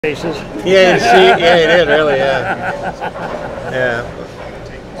Faces. Yeah, yeah, he did really, yeah.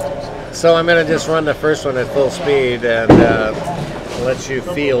 Yeah. So I'm going to just run the first one at full speed and let you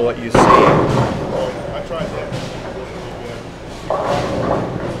feel what you see.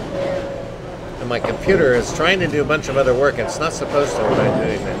 And my computer is trying to do a bunch of other work, and it's not supposed to when I'm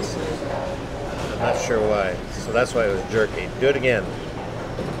doing this. I'm not sure why. So that's why it was jerky. Do it again.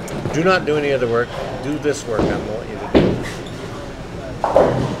 Do not do any other work. Do this work I want you to do.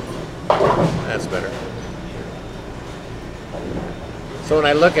 That's better. So when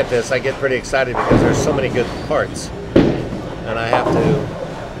I look at this, I get pretty excited because there's so many good parts. And I have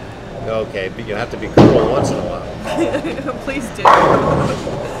to go, okay, but you have to be cruel once in a while. Please do.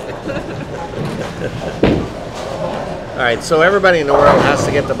 Alright, so everybody in the world has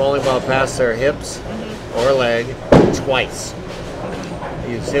to get the bowling ball past their hips or leg twice.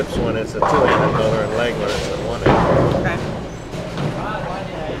 Use hips when it's a two-handed bowler and leg when it's a one-handed. Okay.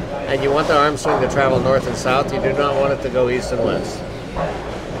 And you want the arm swing to travel north and south. You do not want it to go east and west.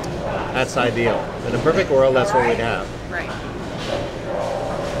 That's ideal. In a perfect world, that's what we'd have. Right.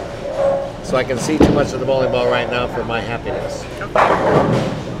 So I can see too much of the bowling ball right now for my happiness. Okay.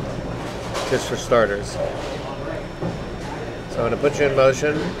 Just for starters. So I'm going to put you in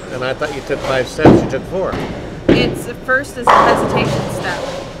motion, and I thought you took 5 steps. You took 4. It's first is a hesitation step.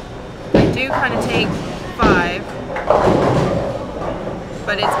 I do kind of take 5.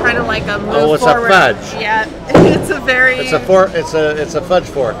 But it's kind of like a move forward. A fudge. Yeah, it's a very. It's a fudge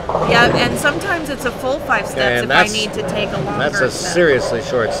fork. Yeah, and sometimes it's a full 5 steps if I need to take a longer. That's a step. seriously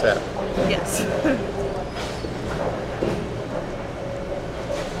short step. Yes.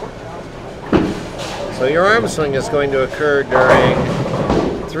 So your arm swing is going to occur during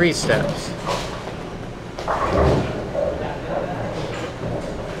 3 steps.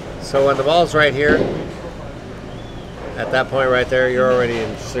 So when the ball's right here. At that point right there, you're already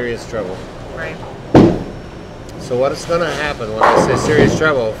in serious trouble. Right. So what is going to happen when I say serious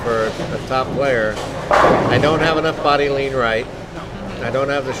trouble for a top player, I don't have enough body lean right. I don't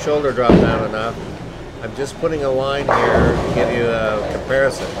have the shoulder drop down enough. I'm just putting a line here to give you a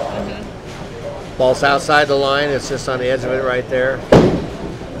comparison. Ball's outside the line, it's just on the edge of it right there.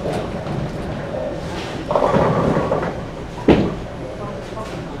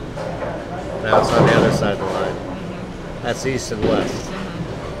 Now it's on the other side of the line. That's east and west.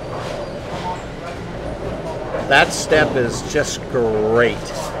 That step is just great.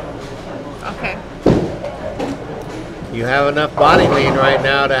 Okay. You have enough body lean right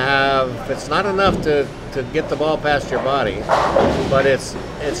now to have, it's not enough to get the ball past your body, but it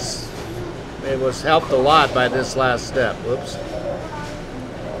was helped a lot by this last step. Whoops.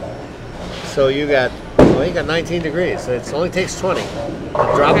 So you got 19 degrees. It only takes 20 to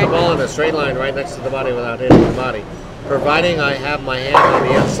drop the ball in a straight line right next to the body without hitting the body. Providing I have my hand on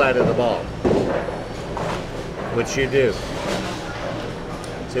the inside of the ball, which you do.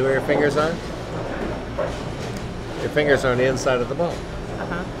 See where your fingers are? Your fingers are on the inside of the ball.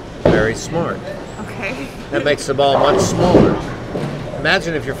 Very smart. Okay. That makes the ball much smaller.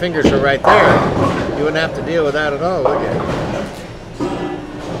 Imagine if your fingers were right there, you wouldn't have to deal with that at all, would you?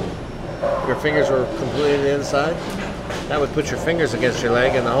 Your fingers were completely inside. That would put your fingers against your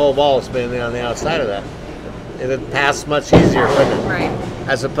leg and the whole ball is spinning on the outside of that. It would pass much easier, wouldn't it? Right.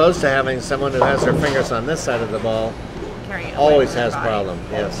 As opposed to having someone who has their fingers on this side of the ball, always has problem.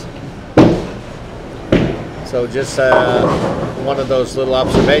 Yes. So just one of those little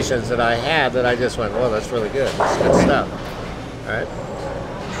observations that I had that I just went, well, that's really good. That's good stuff. All right.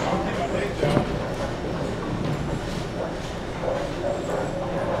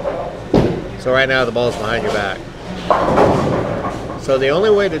 So right now the ball's behind your back. So the only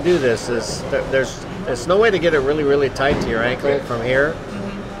way to do this is there's no way to get it really, really tight to your ankle from here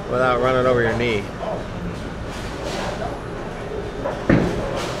without running over your knee.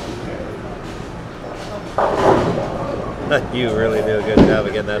 You really do a good job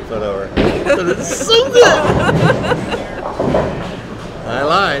of getting that foot over. It's so good! I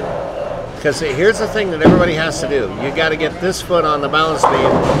lied. Because here's the thing that everybody has to do. You got to get this foot on the balance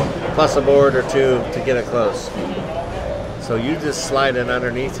beam plus a board or two to get it close. So you just slide it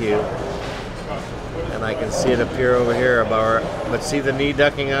underneath you, and I can see it appear over here. But see the knee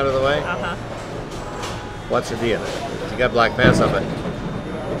ducking out of the way? Watch the knee in it. You got black pants on it.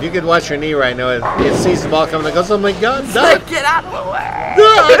 If you could watch your knee right now, it sees the ball coming and goes, oh my God, duck! Get out of the way!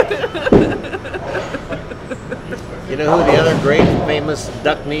 Duck! You know who the other great famous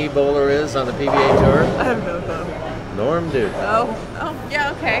duck knee bowler is on the PBA Tour? I don't know. Norm Duke. Oh,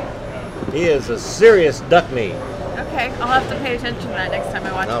 yeah, okay. He is a serious duck knee. Okay, I'll have to pay attention to that next time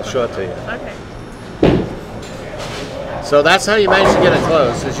I watch it. I'll show it to you. Okay. So that's how you manage to get it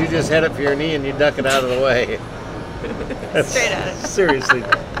close, is you just head it for your knee and you duck it out of the way. That's Straight at it.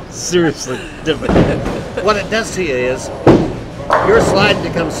 seriously difficult. What it does to you is, your slide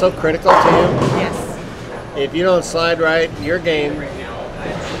becomes so critical to you. Yes. If you don't slide right, your game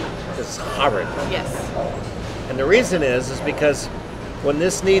is horrid. Yes. And the reason is because when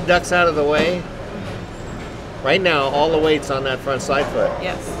this knee ducks out of the way, right now all the weight's on that front slide foot.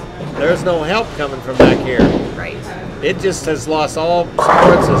 Yes. There's no help coming from back here. Right. It just has lost all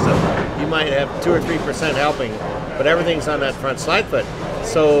support system. You might have 2 or 3% helping, but everything's on that front slide foot.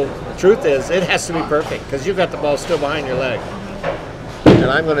 So the truth is, it has to be perfect because you've got the ball still behind your leg. And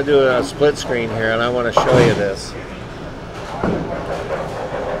I'm going to do a split screen here, and I want to show you this.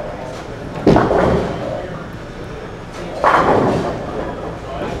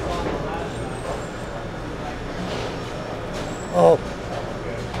 Oh,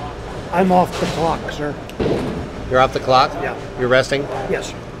 I'm off the clock, sir. You're off the clock? Yeah. You're resting?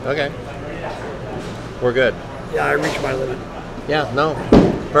 Yes. Okay. We're good. Yeah, I reached my limit. Yeah, no.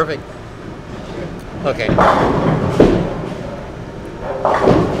 Perfect. Okay.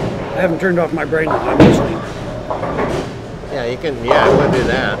 I haven't turned off my brain. I'm listening. Yeah, you can, yeah, I'm going to do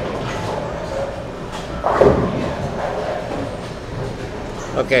that.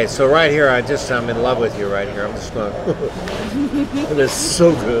 Okay, so right here, I'm in love with you right here. I'm just going, it is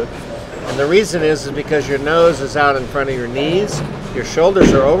so good. And the reason is because your nose is out in front of your knees, your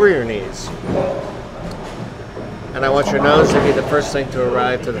shoulders are over your knees. And I want your nose to be the first thing to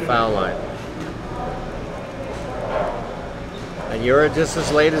arrive to the foul line. And you're just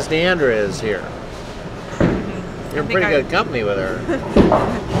as late as Deandra is here. You're in pretty good company with her.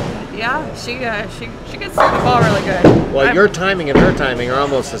 Yeah, she gets to the ball really good. Well, your timing and her timing are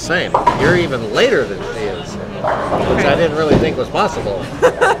almost the same. You're even later than she is, which I didn't really think was possible.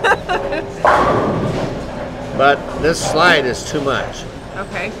 But this slide is too much.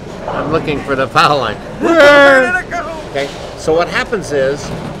 Okay. I'm looking for the foul line. Where did it go? Okay, so what happens is,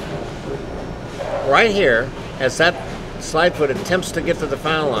 right here, as that slide foot attempts to get to the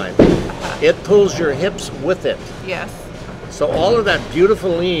foul line, it pulls your hips with it. Yes. So all of that beautiful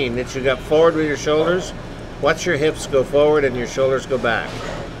lean that you got forward with your shoulders, watch your hips go forward and your shoulders go back.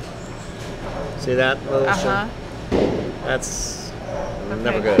 See that little That's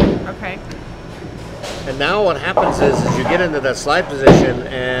never good. Okay. And now what happens is you get into that slide position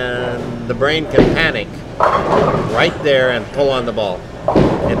and the brain can panic right there and pull on the ball.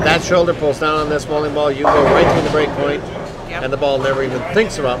 If that shoulder pulls down on this bowling ball, you go right through the break point, and the ball never even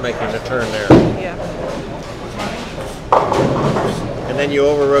thinks about making a turn there. Yeah. And then you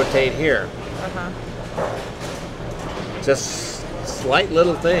over-rotate here. Just slight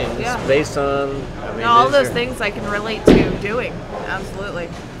little things based on... I mean, all those things I can relate to doing. Absolutely.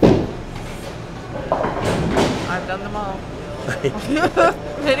 I've done them all.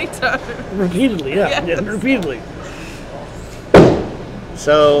 Many times. Repeatedly, yeah. Yes. Yeah, repeatedly.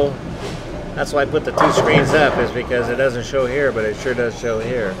 So that's why I put the 2 screens up, is because it doesn't show here, but it sure does show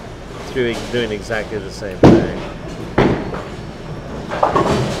here. Through doing exactly the same thing.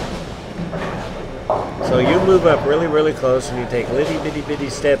 So you move up really, really close, and you take litty bitty bitty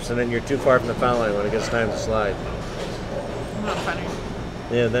steps, and then you're too far from the foul line when it gets time to slide. Not funny.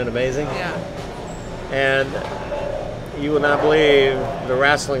 Yeah, isn't that amazing? Yeah. And you will not believe the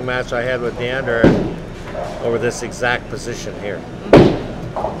wrestling match I had with Deandra over this exact position here.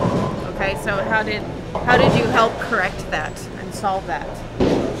 Okay, so how did you help correct that and solve that?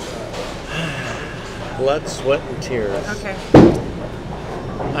 Blood, sweat, and tears. Okay.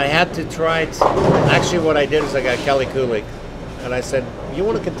 I had to try actually what I did is I got Kelly Kulik, and I said, you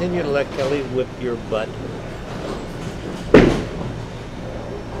want to continue to let Kelly whip your butt?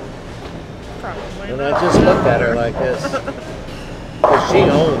 Probably. And I just looked at her like this. Because she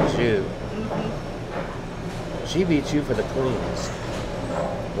owns you. She beats you for the cleans.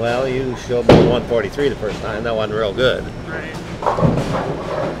 Well, you showed me 143 the first time. That wasn't real good. Right.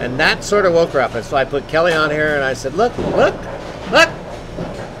 And that sort of woke her up. And so I put Kelly on here and I said, look, look, look.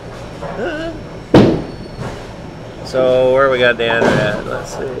 So where we got Deandra at?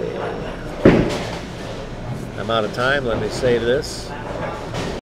 Let's see. I'm out of time. Let me save this.